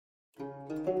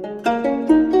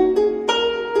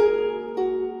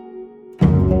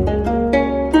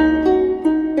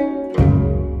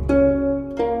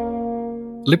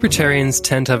Libertarians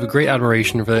tend to have a great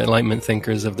admiration for the Enlightenment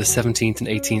thinkers of the 17th and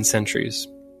 18th centuries.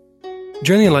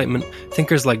 During the Enlightenment,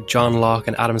 thinkers like John Locke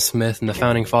and Adam Smith and the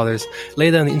Founding Fathers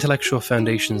laid down the intellectual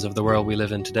foundations of the world we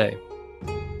live in today.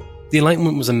 The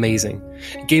Enlightenment was amazing.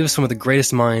 It gave us some of the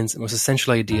greatest minds and most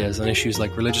essential ideas on issues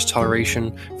like religious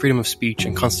toleration, freedom of speech,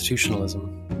 and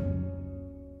constitutionalism.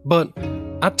 But,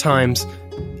 at times,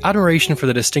 admiration for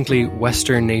the distinctly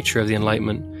Western nature of the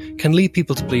Enlightenment can lead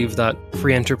people to believe that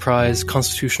free enterprise,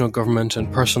 constitutional government,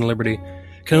 and personal liberty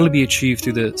can only be achieved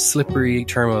through the slippery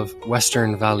term of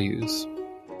Western values.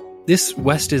 This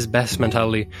West is best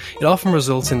mentality, it often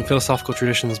results in philosophical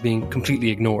traditions being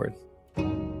completely ignored.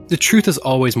 The truth is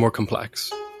always more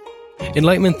complex.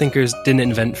 Enlightenment thinkers didn't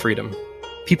invent freedom.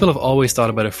 People have always thought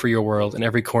about a freer world in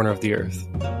every corner of the earth.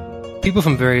 People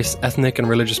from various ethnic and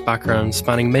religious backgrounds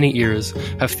spanning many eras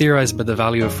have theorized about the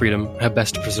value of freedom and how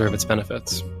best to preserve its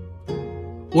benefits.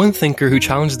 One thinker who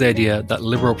challenged the idea that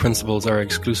liberal principles are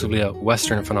exclusively a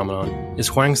Western phenomenon is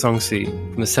Huang Zongxi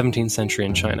from the 17th century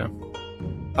in China.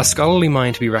 A scholarly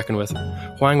mind to be reckoned with,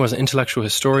 Huang was an intellectual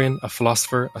historian, a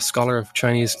philosopher, a scholar of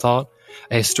Chinese thought,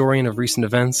 a historian of recent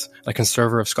events, and a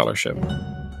conservator of scholarship.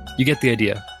 You get the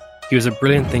idea. He was a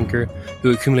brilliant thinker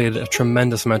who accumulated a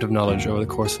tremendous amount of knowledge over the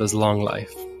course of his long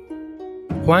life.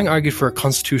 Huang argued for a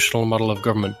constitutional model of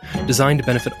government designed to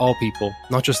benefit all people,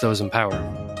 not just those in power.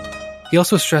 He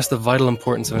also stressed the vital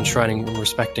importance of enshrining and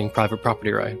respecting private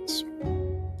property rights.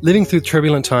 Living through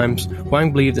turbulent times,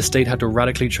 Huang believed the state had to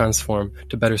radically transform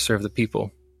to better serve the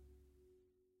people.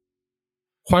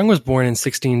 Huang was born in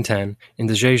 1610 in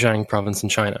the Zhejiang province in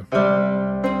China.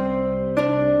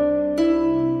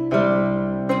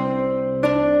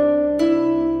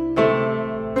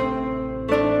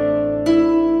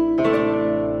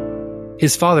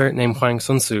 His father, named Huang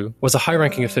Sunsu, was a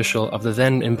high-ranking official of the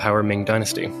then-in-power Ming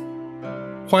dynasty.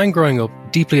 Huang, growing up,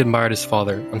 deeply admired his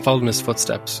father and followed in his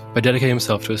footsteps by dedicating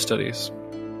himself to his studies.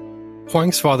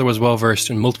 Huang's father was well-versed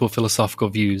in multiple philosophical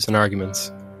views and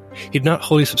arguments. He did not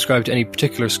wholly subscribe to any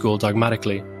particular school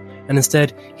dogmatically, and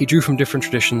instead he drew from different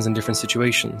traditions and different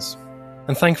situations.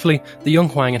 And thankfully, the young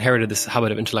Huang inherited this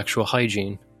habit of intellectual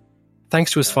hygiene.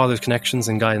 Thanks to his father's connections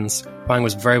and guidance, Huang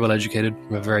was very well educated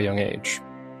from a very young age.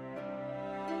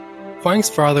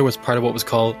 Huang's father was part of what was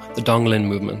called the Donglin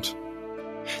movement.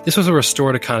 This was a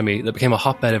restored academy that became a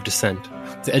hotbed of dissent,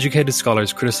 with educated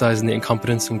scholars criticizing the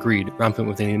incompetence and greed rampant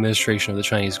within the administration of the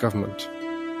Chinese government.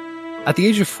 At the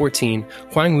age of 14,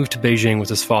 Huang moved to Beijing with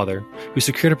his father, who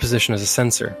secured a position as a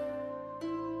censor.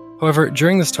 However,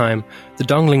 during this time, the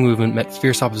Dongling movement met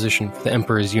fierce opposition from the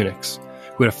emperor's eunuchs,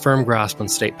 who had a firm grasp on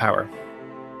state power.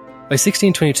 By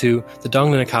 1622, the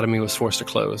Donglin Academy was forced to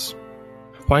close.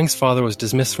 Huang's father was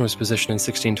dismissed from his position in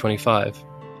 1625,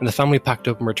 and the family packed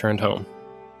up and returned home.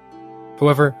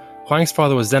 However, Huang's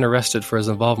father was then arrested for his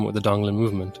involvement with the Donglin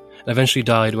movement, and eventually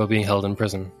died while being held in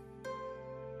prison.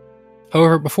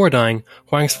 However, before dying,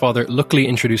 Huang's father luckily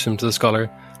introduced him to the scholar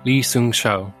Li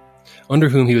Sung-shao, under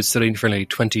whom he would study for nearly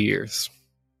 20 years.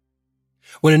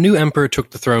 When a new emperor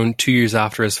took the throne 2 years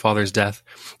after his father's death,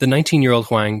 the 19-year-old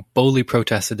Huang boldly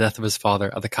protested the death of his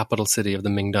father at the capital city of the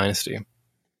Ming dynasty.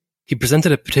 He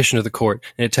presented a petition to the court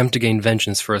in an attempt to gain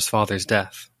vengeance for his father's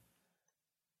death.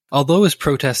 Although his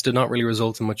protest did not really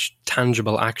result in much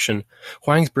tangible action,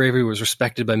 Huang's bravery was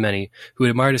respected by many who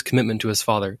had admired his commitment to his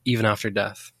father even after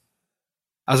death.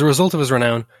 As a result of his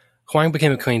renown, Huang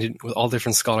became acquainted with all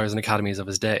different scholars and academies of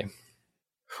his day.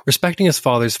 Respecting his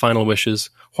father's final wishes,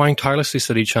 Huang tirelessly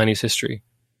studied Chinese history,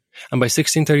 and by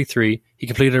 1633 he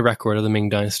completed a record of the Ming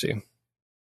dynasty.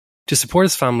 To support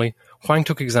his family, Huang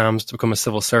took exams to become a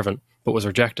civil servant, but was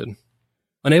rejected.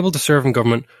 Unable to serve in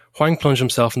government, Huang plunged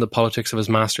himself into the politics of his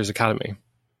master's academy.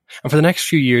 And for the next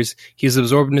few years, he was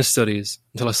absorbed in his studies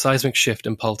until a seismic shift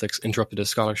in politics interrupted his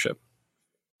scholarship.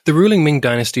 The ruling Ming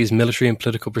dynasty's military and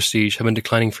political prestige had been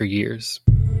declining for years.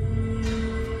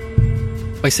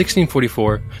 By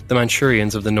 1644, the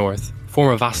Manchurians of the north,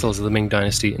 former vassals of the Ming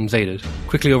dynasty, invaded,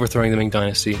 quickly overthrowing the Ming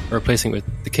dynasty and replacing it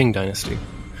with the Qing dynasty,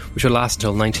 which would last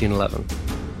until 1911.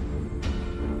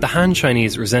 The Han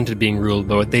Chinese resented being ruled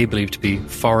by what they believed to be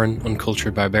foreign,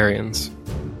 uncultured barbarians.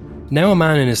 Now a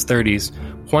man in his 30s,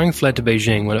 Huang fled to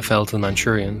Beijing when it fell to the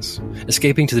Manchurians,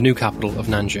 escaping to the new capital of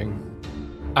Nanjing.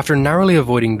 After narrowly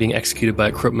avoiding being executed by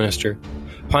a corrupt minister,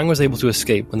 Huang was able to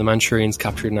escape when the Manchurians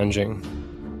captured Nanjing.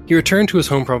 He returned to his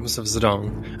home province of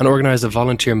Zhejiang and organized a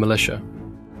volunteer militia.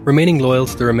 Remaining loyal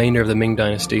to the remainder of the Ming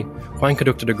dynasty, Huang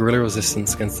conducted a guerrilla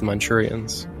resistance against the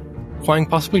Manchurians. Huang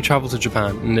possibly traveled to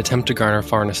Japan in an attempt to garner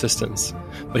foreign assistance,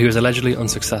 but he was allegedly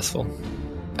unsuccessful.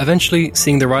 Eventually,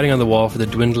 seeing the writing on the wall for the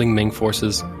dwindling Ming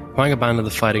forces, Huang abandoned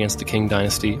the fight against the Qing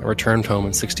dynasty and returned home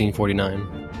in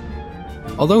 1649.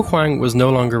 Although Huang was no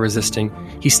longer resisting,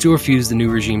 he still refused the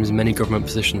new regime's many government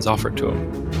positions offered to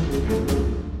him.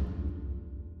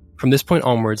 From this point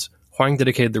onwards, Huang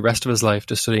dedicated the rest of his life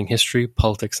to studying history,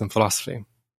 politics, and philosophy.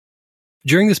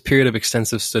 During this period of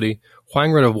extensive study,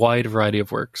 Huang wrote a wide variety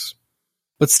of works.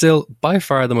 But still, by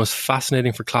far the most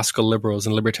fascinating for classical liberals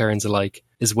and libertarians alike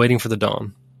is Waiting for the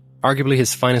Dawn, arguably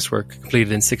his finest work, completed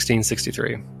in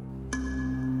 1663.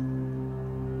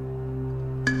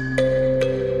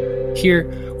 Here,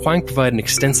 Huang provided an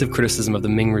extensive criticism of the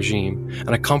Ming regime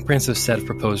and a comprehensive set of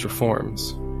proposed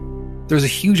reforms. There's a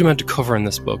huge amount to cover in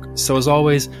this book, so as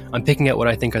always, I'm picking out what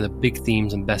I think are the big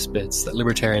themes and best bits that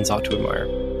libertarians ought to admire.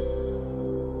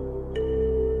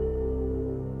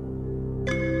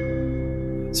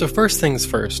 So first things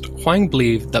first, Huang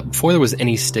believed that before there was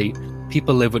any state,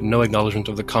 people lived with no acknowledgement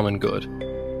of the common good.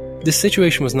 This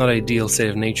situation was not an ideal state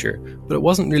of nature, but it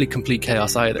wasn't really complete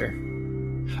chaos either.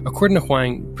 According to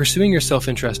Huang, pursuing your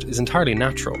self-interest is entirely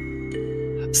natural.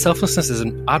 Selflessness is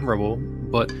admirable,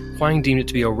 but Huang deemed it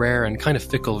to be a rare and kind of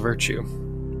fickle virtue.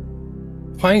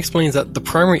 Huang explains that the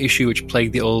primary issue which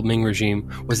plagued the old Ming regime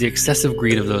was the excessive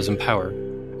greed of those in power,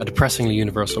 a depressingly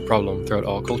universal problem throughout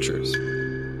all cultures.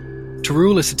 To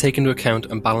rule is to take into account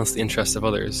and balance the interests of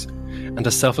others, and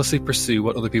to selflessly pursue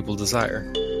what other people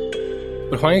desire.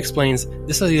 But Huang explains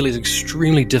this ideal is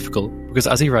extremely difficult because,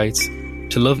 as he writes,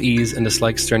 to love ease and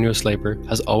dislike strenuous labour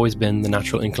has always been the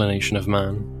natural inclination of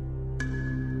man.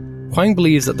 Huang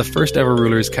believes that the first ever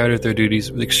rulers carried out their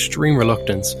duties with extreme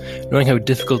reluctance, knowing how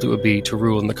difficult it would be to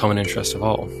rule in the common interest of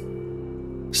all.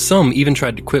 Some even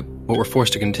tried to quit but were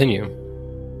forced to continue.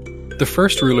 The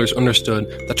first rulers understood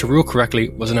that to rule correctly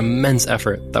was an immense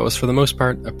effort that was for the most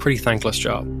part a pretty thankless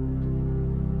job.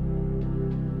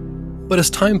 But as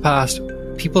time passed,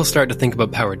 people started to think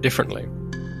about power differently.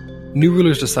 New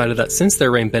rulers decided that since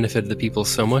their reign benefited the people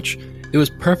so much, it was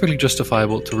perfectly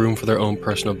justifiable to rule for their own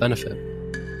personal benefit.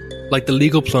 Like the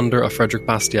legal plunder of Frederick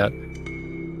Bastiat,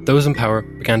 those in power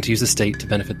began to use the state to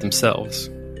benefit themselves.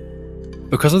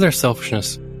 Because of their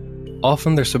selfishness,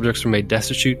 often their subjects were made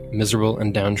destitute, miserable,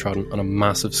 and downtrodden on a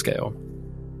massive scale.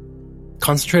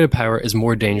 Concentrated power is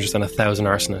more dangerous than 1,000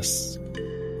 arsonists.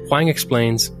 Huang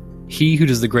explains, "He who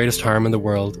does the greatest harm in the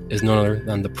world is none other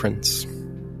than the prince."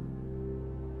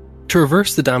 To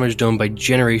reverse the damage done by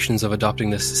generations of adopting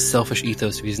this selfish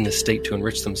ethos of using the state to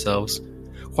enrich themselves,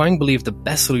 Huang believed the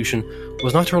best solution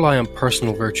was not to rely on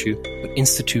personal virtue, but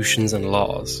institutions and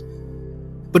laws.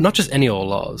 But not just any old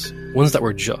laws, ones that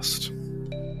were just.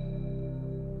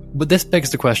 But this begs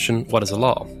the question, what is a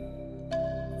law?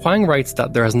 Huang writes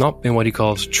that there has not been what he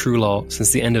calls true law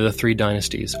since the end of the three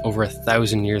dynasties, over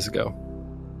 1,000 years ago.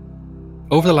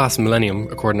 Over the last millennium,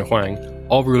 according to Huang,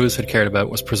 all rulers had cared about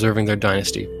was preserving their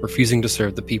dynasty, refusing to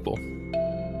serve the people.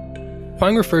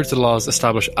 Huang referred to the laws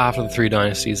established after the three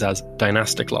dynasties as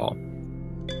dynastic law.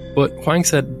 But Huang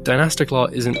said dynastic law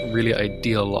isn't really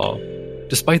ideal law,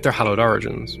 despite their hallowed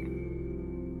origins.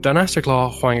 Dynastic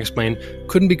law, Huang explained,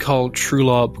 couldn't be called true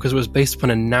law because it was based upon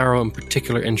a narrow and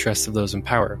particular interest of those in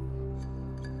power.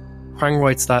 Huang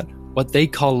writes that what they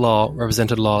call law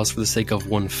represented laws for the sake of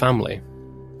one family.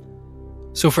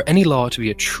 So for any law to be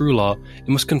a true law, it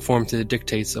must conform to the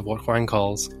dictates of what Huang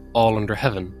calls all under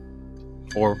heaven,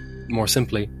 or more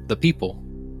simply, the people.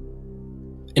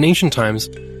 In ancient times,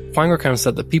 Huang recounts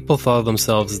that the people thought of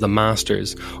themselves as the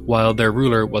masters, while their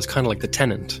ruler was kind of like the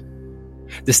tenant.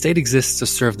 The state exists to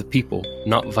serve the people,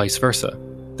 not vice versa.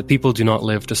 The people do not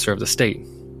live to serve the state.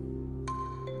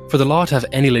 For the law to have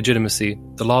any legitimacy,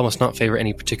 the law must not favour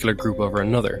any particular group over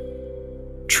another.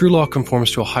 True law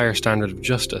conforms to a higher standard of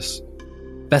justice,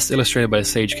 best illustrated by the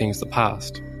sage kings of the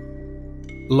past.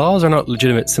 Laws are not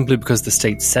legitimate simply because the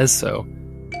state says so.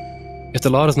 If the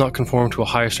law does not conform to a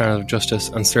higher standard of justice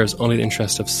and serves only the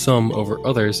interest of some over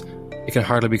others, it can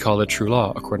hardly be called a true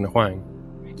law, according to Huang.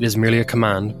 It is merely a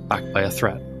command backed by a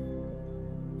threat.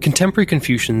 Contemporary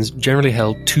Confucians generally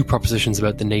held two propositions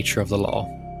about the nature of the law.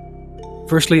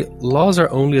 Firstly, laws are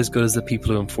only as good as the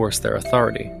people who enforce their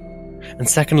authority. And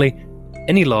secondly,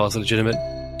 any law is legitimate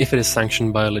if it is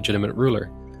sanctioned by a legitimate ruler.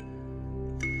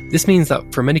 This means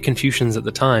that for many Confucians at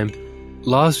the time,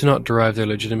 laws do not derive their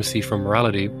legitimacy from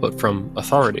morality, but from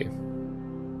authority.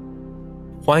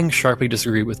 Huang sharply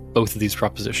disagreed with both of these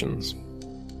propositions.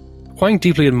 Huang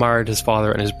deeply admired his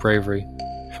father and his bravery,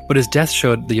 but his death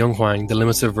showed the young Huang the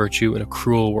limits of virtue in a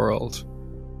cruel world.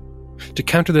 To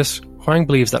counter this, Huang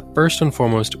believes that first and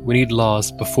foremost we need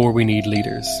laws before we need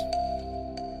leaders.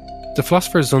 The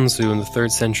philosopher Sun Tzu in the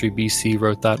 3rd century BC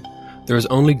wrote that there is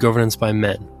only governance by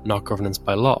men, not governance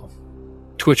by law.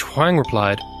 To which Huang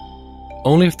replied,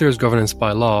 Only if there is governance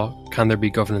by law can there be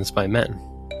governance by men.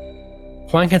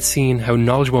 Huang had seen how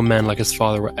knowledgeable men like his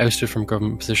father were ousted from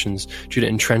government positions due to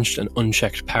entrenched and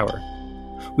unchecked power.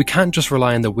 We can't just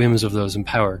rely on the whims of those in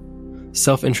power.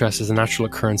 Self-interest is a natural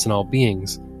occurrence in all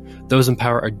beings. Those in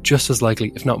power are just as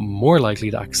likely, if not more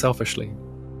likely, to act selfishly.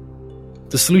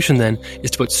 The solution, then,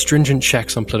 is to put stringent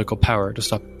checks on political power to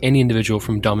stop any individual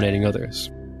from dominating others.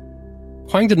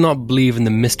 Huang did not believe in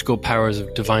the mystical powers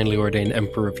of divinely ordained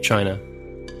emperor of China.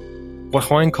 What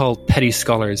Huang called petty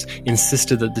scholars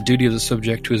insisted that the duty of the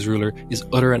subject to his ruler is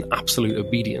utter and absolute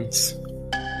obedience.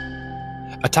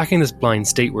 Attacking this blind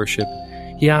state worship,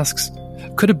 he asks,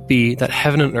 could it be that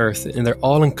heaven and earth, in their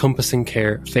all-encompassing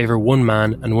care, favour one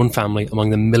man and one family among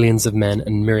the millions of men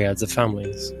and myriads of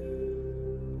families?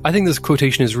 I think this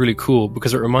quotation is really cool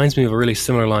because it reminds me of a really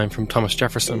similar line from Thomas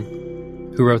Jefferson,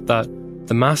 who wrote that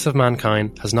the mass of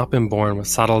mankind has not been born with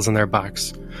saddles on their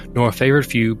backs, nor a favoured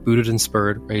few booted and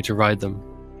spurred ready to ride them,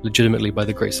 legitimately by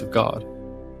the grace of God.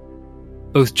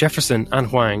 Both Jefferson and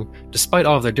Huang, despite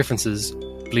all of their differences,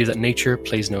 believe that nature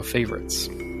plays no favourites.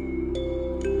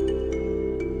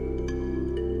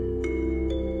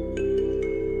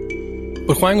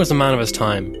 But Huang was a man of his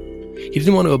time. He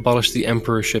didn't want to abolish the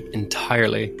emperorship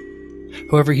entirely.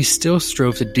 However, he still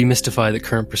strove to demystify the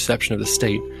current perception of the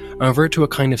state and revert to a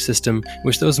kind of system in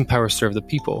which those in power serve the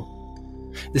people.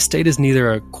 The state is neither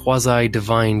a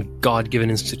quasi-divine, God-given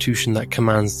institution that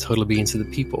commands total obedience to the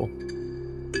people.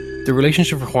 The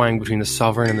relationship for Huang between the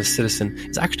sovereign and the citizen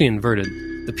is actually inverted.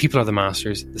 The people are the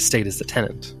masters, the state is the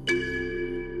tenant.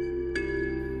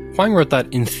 Huang wrote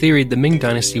that, in theory, the Ming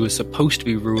dynasty was supposed to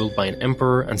be ruled by an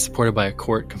emperor and supported by a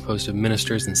court composed of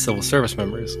ministers and civil service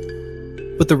members.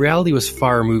 But the reality was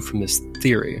far removed from this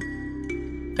theory.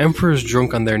 Emperors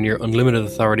drunk on their near unlimited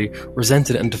authority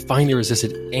resented and defiantly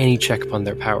resisted any check upon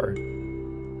their power.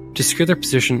 To secure their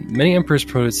position, many emperors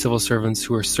promoted civil servants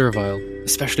who were servile,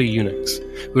 especially eunuchs,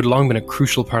 who had long been a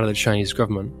crucial part of the Chinese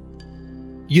government.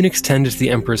 Eunuchs tended to the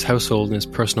emperor's household and his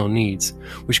personal needs,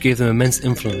 which gave them immense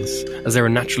influence, as they were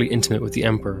naturally intimate with the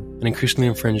emperor and increasingly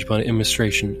infringed upon the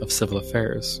administration of civil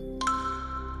affairs.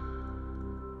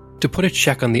 To put a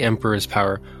check on the emperor's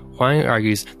power, Huang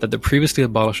argues that the previously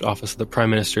abolished office of the Prime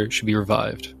Minister should be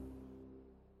revived.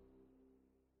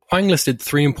 Huang listed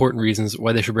 3 important reasons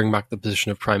why they should bring back the position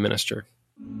of Prime Minister.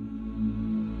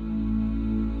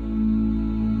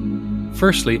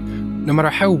 Firstly, no matter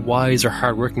how wise or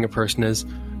hard-working a person is,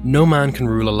 no man can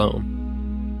rule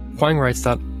alone. Huang writes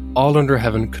that all under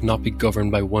heaven could not be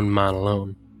governed by one man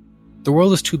alone. The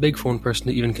world is too big for one person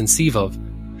to even conceive of.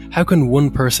 How can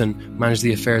one person manage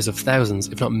the affairs of thousands,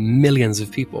 if not millions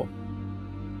of people?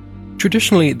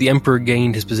 Traditionally, the emperor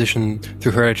gained his position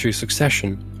through hereditary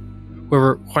succession.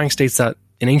 However, Huang states that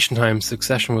in ancient times,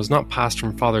 succession was not passed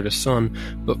from father to son,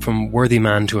 but from worthy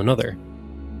man to another.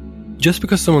 Just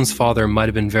because someone's father might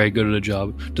have been very good at a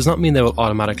job does not mean they will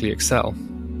automatically excel.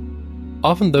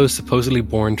 Often those supposedly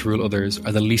born to rule others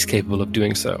are the least capable of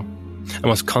doing so, and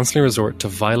must constantly resort to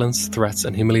violence, threats,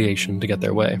 and humiliation to get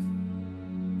their way.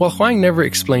 While Huang never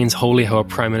explains wholly how a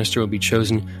prime minister will be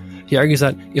chosen, he argues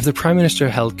that if the prime minister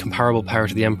held comparable power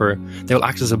to the emperor, they will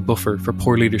act as a buffer for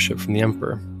poor leadership from the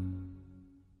emperor.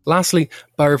 Lastly,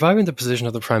 by reviving the position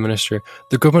of the prime minister,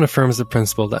 the government affirms the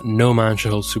principle that no man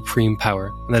should hold supreme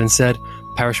power, and that instead,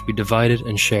 power should be divided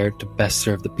and shared to best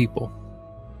serve the people.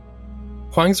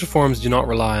 Huang's reforms do not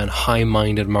rely on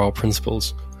high-minded moral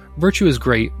principles. Virtue is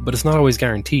great, but it's not always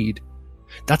guaranteed.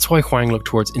 That's why Huang looked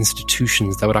towards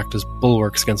institutions that would act as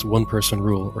bulwarks against one-person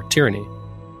rule or tyranny.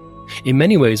 In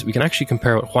many ways, we can actually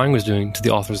compare what Huang was doing to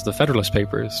the authors of the Federalist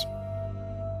Papers.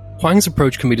 Huang's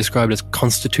approach can be described as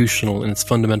constitutional in its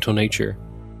fundamental nature.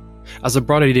 As a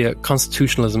broad idea,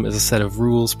 constitutionalism is a set of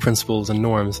rules, principles, and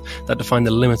norms that define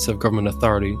the limits of government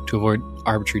authority to avoid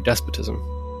arbitrary despotism.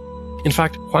 In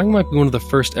fact, Huang might be one of the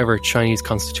first ever Chinese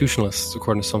constitutionalists,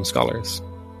 according to some scholars.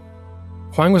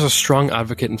 Huang was a strong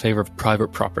advocate in favour of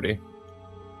private property.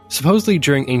 Supposedly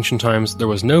during ancient times there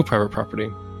was no private property.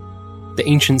 The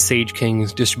ancient sage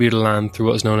kings distributed land through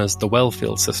what was known as the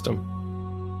well-field system.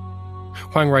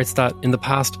 Huang writes that, in the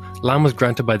past, land was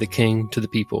granted by the king to the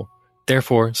people,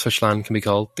 therefore such land can be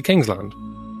called the king's land.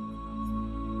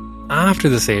 After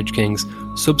the sage kings,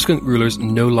 subsequent rulers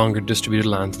no longer distributed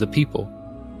land to the people.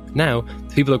 Now,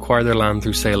 the people acquired their land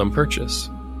through sale and purchase.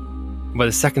 By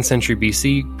the 2nd century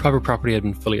BC, private property had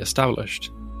been fully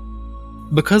established.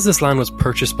 Because this land was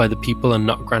purchased by the people and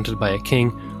not granted by a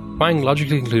king, Huang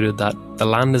logically concluded that the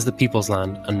land is the people's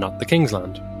land and not the king's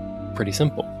land. Pretty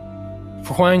simple.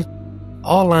 For Huang,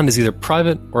 all land is either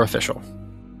private or official.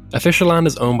 Official land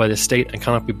is owned by the state and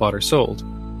cannot be bought or sold.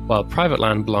 while private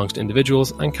land belongs to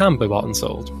individuals and can be bought and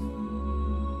sold.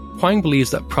 Huang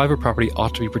believes that private property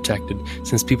ought to be protected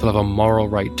since people have a moral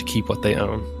right to keep what they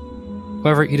own.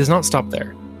 However, he does not stop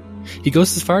there. He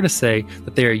goes as far to say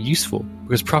that they are useful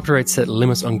because property rights set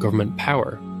limits on government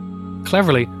power.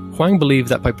 Cleverly, Huang believed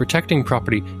that by protecting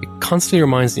property, it constantly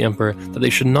reminds the emperor that they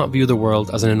should not view the world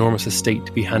as an enormous estate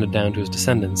to be handed down to his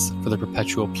descendants for their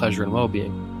perpetual pleasure and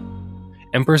well-being.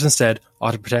 Emperors instead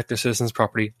ought to protect their citizens'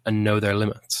 property and know their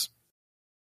limits.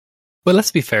 But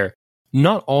let's be fair,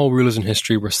 not all rulers in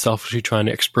history were selfishly trying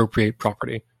to expropriate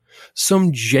property.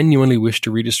 Some genuinely wished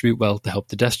to redistribute wealth to help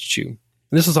the destitute. And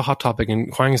this was a hot topic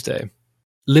in Huang's day.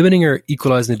 Limiting or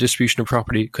equalizing the distribution of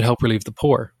property could help relieve the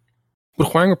poor.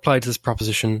 But Huang replied to this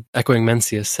proposition, echoing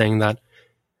Mencius, saying that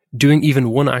doing even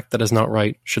one act that is not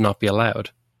right should not be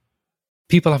allowed.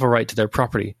 People have a right to their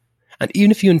property, and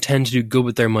even if you intend to do good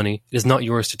with their money, it is not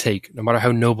yours to take, no matter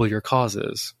how noble your cause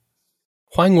is.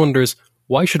 Huang wonders,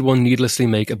 why should one needlessly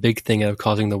make a big thing out of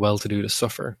causing the well-to-do to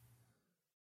suffer?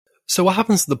 So what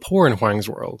happens to the poor in Huang's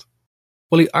world?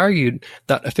 Well, he argued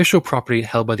that official property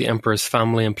held by the emperor's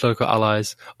family and political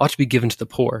allies ought to be given to the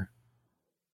poor.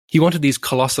 He wanted these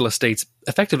colossal estates,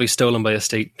 effectively stolen by a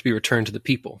state, to be returned to the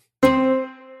people.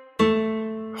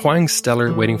 Huang's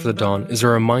stellar Waiting for the Dawn is a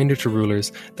reminder to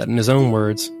rulers that, in his own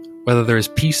words, whether there is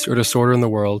peace or disorder in the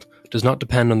world does not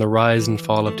depend on the rise and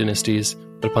fall of dynasties,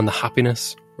 but upon the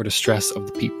happiness or distress of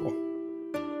the people.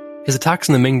 His attacks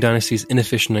on the Ming dynasty's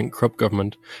inefficient and corrupt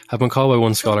government have been called by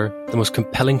one scholar the most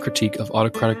compelling critique of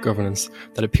autocratic governance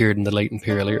that appeared in the late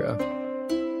imperial era.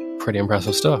 Pretty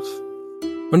impressive stuff.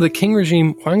 Under the Qing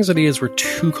regime, Huang's ideas were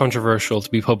too controversial to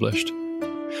be published.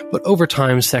 But over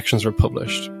time, sections were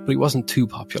published, but he wasn't too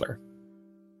popular.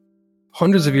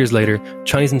 Hundreds of years later,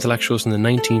 Chinese intellectuals in the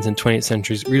 19th and 20th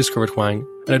centuries rediscovered Huang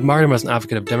and admired him as an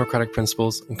advocate of democratic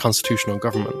principles and constitutional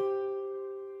government.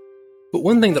 But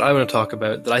one thing that I want to talk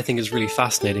about that I think is really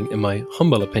fascinating, in my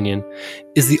humble opinion,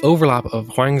 is the overlap of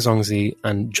Huang Zongzi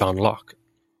and John Locke.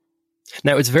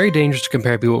 Now, it's very dangerous to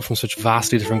compare people from such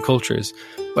vastly different cultures,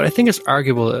 but I think it's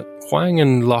arguable that Huang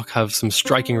and Locke have some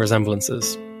striking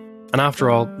resemblances. And after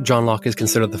all, John Locke is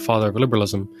considered the father of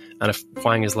liberalism, and if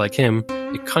Huang is like him,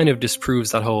 it kind of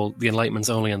disproves that whole the Enlightenment's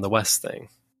only in the West thing.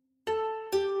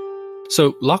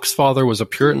 So, Locke's father was a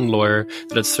Puritan lawyer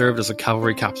that had served as a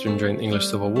cavalry captain during the English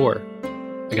Civil War,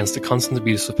 against the constant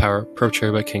abuse of power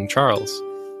perpetrated by King Charles.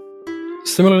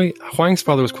 Similarly, Huang's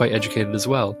father was quite educated as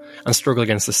well, and struggled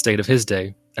against the state of his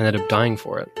day, and ended up dying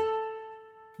for it.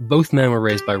 Both men were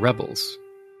raised by rebels.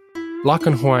 Locke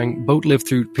and Huang both lived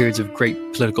through periods of great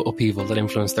political upheaval that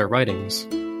influenced their writings.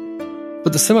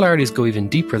 But the similarities go even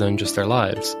deeper than just their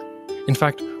lives. In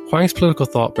fact, Huang's political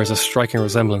thought bears a striking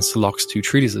resemblance to Locke's two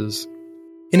treatises.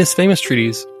 In his famous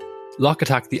treatise, Locke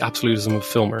attacked the absolutism of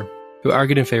Filmer, who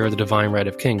argued in favour of the divine right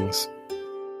of kings.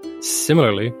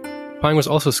 Similarly, Huang was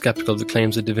also sceptical of the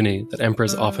claims of divinity that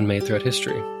emperors often made throughout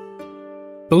history.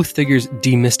 Both figures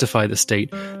demystify the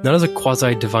state, not as a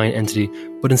quasi-divine entity,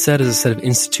 but instead as a set of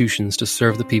institutions to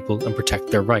serve the people and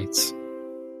protect their rights.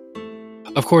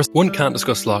 Of course, one can't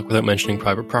discuss Locke without mentioning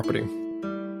private property.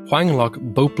 Huang and Locke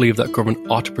both believed that government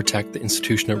ought to protect the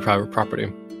institution of private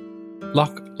property.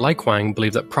 Locke, like Huang,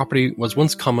 believed that property was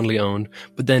once commonly owned,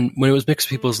 but then, when it was mixed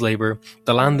with people's labour,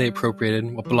 the land they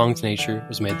appropriated, what belonged to nature,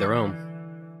 was made their own.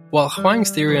 While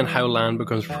Huang's theory on how land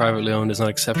becomes privately owned is not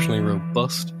exceptionally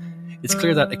robust, it's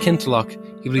clear that, akin to Locke,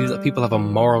 he believes that people have a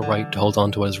moral right to hold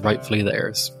on to what is rightfully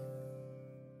theirs.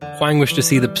 Huang wished to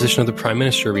see the position of the Prime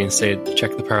Minister reinstated to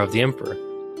check the power of the Emperor.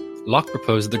 Locke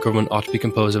proposed that the government ought to be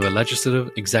composed of a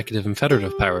legislative, executive and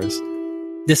federative powers.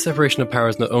 This separation of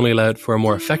powers not only allowed for a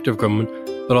more effective government,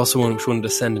 but also one which wouldn't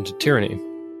descend into tyranny.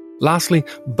 Lastly,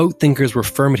 both thinkers were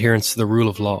firm adherents to the rule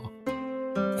of law.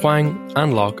 Huang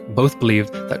and Locke both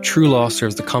believed that true law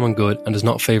serves the common good and does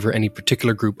not favour any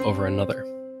particular group over another.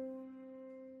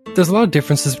 There's a lot of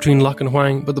differences between Locke and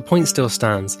Huang, but the point still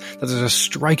stands that there's a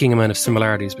striking amount of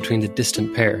similarities between the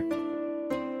distant pair.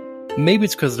 Maybe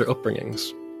it's because of their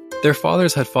upbringings. Their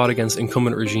fathers had fought against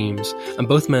incumbent regimes, and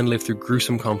both men lived through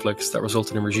gruesome conflicts that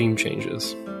resulted in regime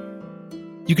changes.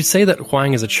 You could say that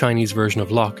Huang is a Chinese version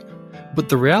of Locke, but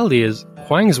the reality is,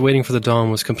 Huang's Waiting for the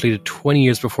Dawn was completed 20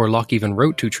 years before Locke even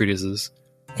wrote two treatises.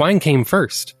 Huang came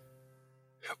first.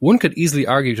 One could easily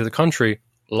argue to the contrary,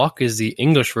 Locke is the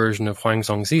English version of Huang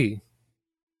Zongzi.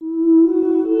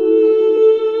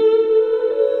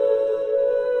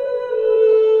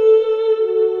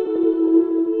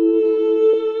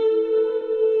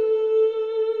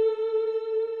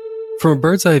 From a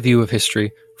bird's eye view of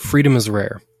history, freedom is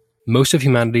rare. Most of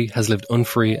humanity has lived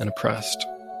unfree and oppressed.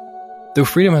 Though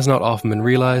freedom has not often been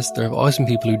realised, there have always been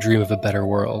people who dream of a better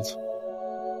world.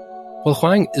 While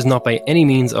Huang is not by any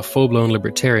means a full-blown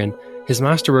libertarian, his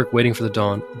masterwork Waiting for the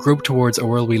Dawn groped towards a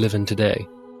world we live in today.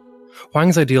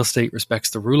 Huang's ideal state respects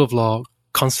the rule of law,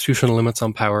 constitutional limits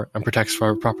on power, and protects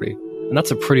private property, and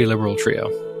that's a pretty liberal trio.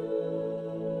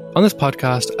 On this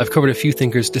podcast, I've covered a few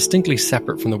thinkers distinctly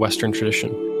separate from the Western tradition,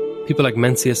 people like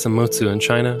Mencius and Motsu in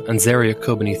China and Zaria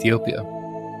Yaqub in Ethiopia.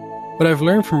 What I've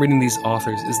learned from reading these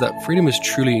authors is that freedom is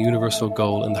truly a universal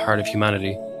goal in the heart of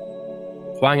humanity.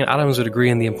 Huang and Adams would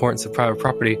agree on the importance of private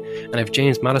property, and if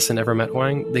James Madison ever met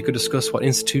Huang, they could discuss what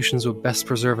institutions would best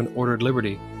preserve an ordered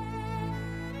liberty.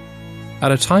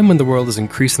 At a time when the world is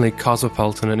increasingly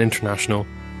cosmopolitan and international,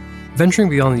 venturing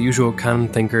beyond the usual canon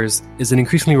thinkers is an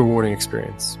increasingly rewarding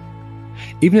experience,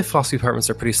 even if philosophy departments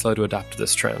are pretty slow to adapt to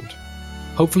this trend.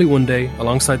 Hopefully one day,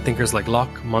 alongside thinkers like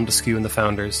Locke, Montesquieu and the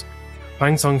Founders,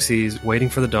 Huang Zongxi's Waiting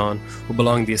for the Dawn will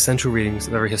belong the essential readings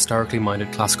of every historically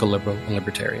minded classical liberal and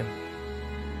libertarian.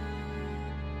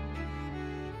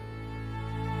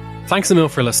 Thanks a mil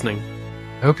for listening.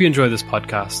 I hope you enjoyed this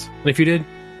podcast, and if you did,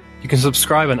 you can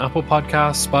subscribe on Apple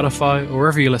Podcasts, Spotify, or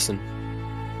wherever you listen.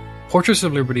 Portraits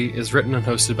of Liberty is written and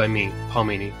hosted by me, Paul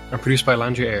Meany, and produced by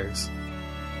Landry Ayres.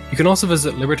 You can also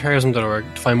visit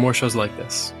libertarianism.org to find more shows like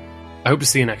this. I hope to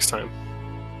see you next time.